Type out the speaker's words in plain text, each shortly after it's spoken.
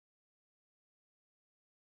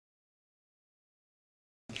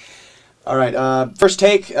All right. First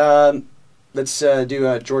take. Let's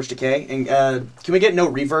do George Decay. And can we get no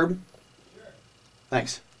reverb?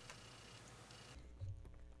 Thanks.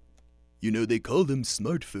 You know, they call them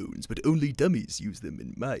smartphones, but only dummies use them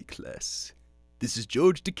in my class. This is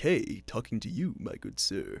George Decay talking to you, my good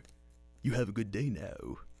sir. You have a good day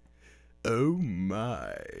now. Oh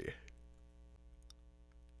my.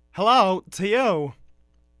 Hello, to you.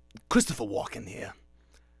 Christopher Walken here.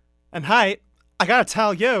 And hey, I gotta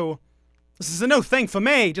tell you, this is a new thing for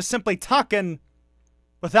me, just simply talking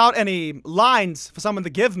without any lines for someone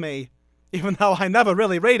to give me, even though I never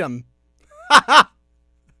really read them. Ha ha!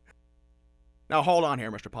 Now hold on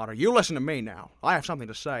here, Mr. Potter. You listen to me now. I have something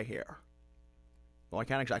to say here. Well, I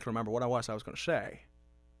can't exactly remember what I was going to say.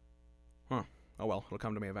 Huh. Oh well, it'll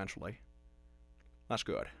come to me eventually. That's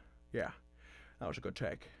good. Yeah, that was a good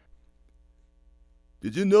take.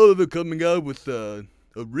 Did you know that they're coming out with a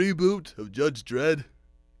reboot of Judge Dredd?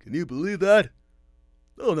 Can you believe that?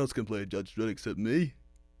 No one else can play Judge Dredd except me.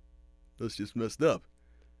 That's just messed up.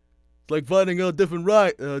 It's like finding a different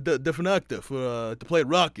actor for to play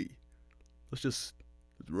Rocky. It's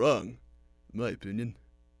wrong, in my opinion.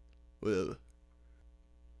 Whatever.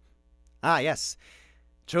 Ah, yes.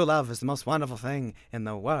 True love is the most wonderful thing in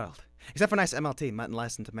the world. Except for nice MLT, mutton,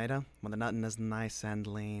 lice, and tomato, when the nuttin is nice and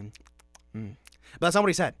lean. But that's not what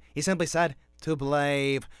he said. He simply said, to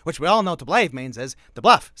believe, which we all know to believe means is to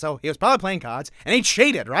bluff. So he was probably playing cards, and he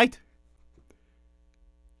cheated, right?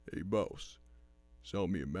 Hey, boss. Saw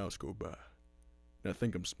me a mouse go by. And I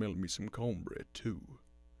think I'm smelling me some cornbread, too.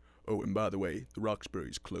 Oh, and by the way, the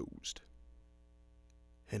Roxbury's closed.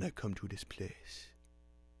 And I come to this place,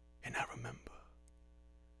 and I remember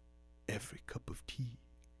every cup of tea,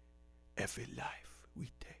 every life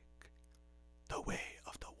we take, the way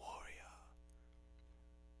of the warrior.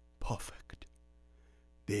 Perfect.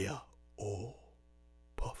 They are all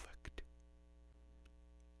perfect.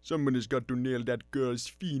 Someone has got to nail that girl's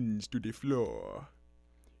fins to the floor.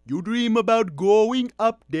 You dream about going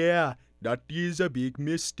up there. That is a big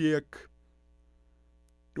mistake.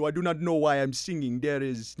 Though I do not know why I'm singing. There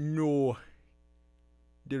is no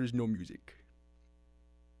music.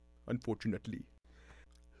 Unfortunately.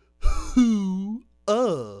 Who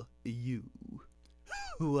are you?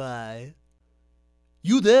 Why?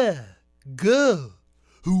 You there, girl.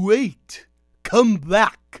 Wait. Come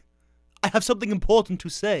back. I have something important to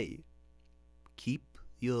say. Keep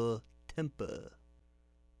your temper.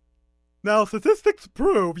 Now, statistics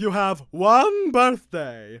prove you have one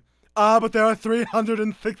birthday. But there are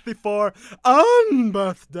 364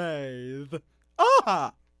 unbirthdays.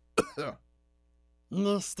 Ah!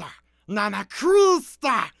 Mr. Nana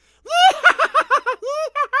Krista!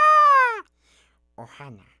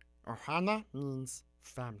 Ohana. Ohana means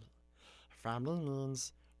family. Family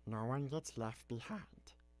means no one gets left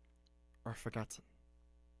behind. Or forgotten.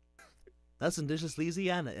 That's Indigenous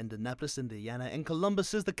Louisiana, Indianapolis, Indiana, and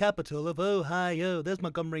Columbus is the capital of Ohio. There's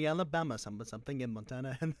Montgomery, Alabama, something in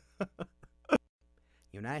Montana, and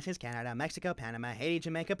United States, Canada, Mexico, Panama, Haiti,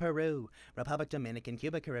 Jamaica, Peru, Republic Dominican,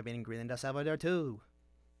 Cuba, Caribbean, Greenland, El Salvador, too.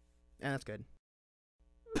 And that's good.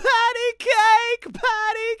 Patty cake!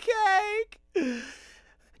 Patty cake!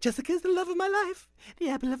 Jessica's the love of my life, the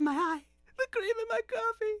apple of my eye, the cream in my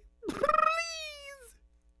coffee. Please!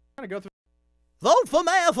 I'm gonna go through. Vote for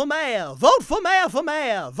mayor for mayor! Vote for mayor for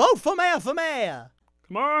mayor! Vote for mayor for mayor!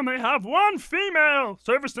 Come on, they have one female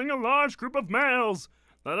servicing a large group of males.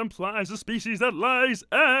 That implies a species that lays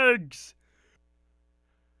eggs.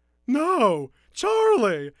 No,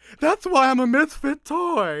 Charlie! That's why I'm a misfit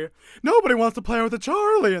toy. Nobody wants to play with a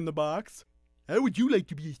Charlie in the box. How would you like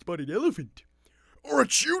to be a spotted elephant? Or a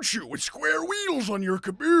choo-choo with square wheels on your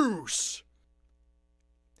caboose?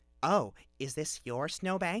 Oh, is this your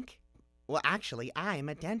snowbank? Well, actually, I'm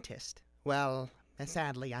a dentist. Well,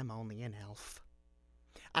 sadly, I'm only an elf.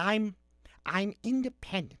 I'm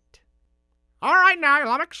independent. All right now,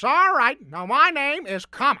 Lummox, all right. Now, my name is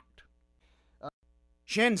Comet.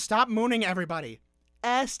 Shin, stop mooning everybody.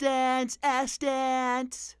 Ass dance, ass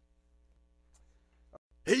dance.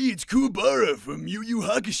 Hey, it's Kuwabara from Yu Yu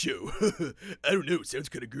Hakusho. I don't know, sounds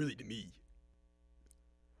kinda girly to me.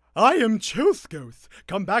 I am Juice Goose.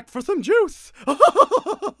 Come back for some juice.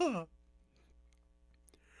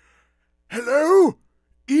 Hello?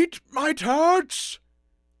 Eat my tarts?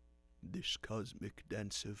 This cosmic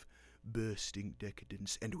dance of bursting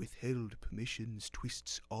decadence and withheld permissions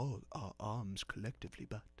twists all our arms collectively,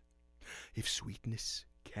 but if sweetness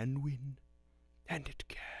can win, and it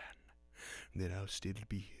can, then I'll still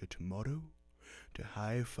be here tomorrow to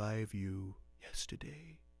high-five you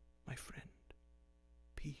yesterday, my friend.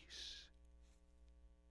 Peace.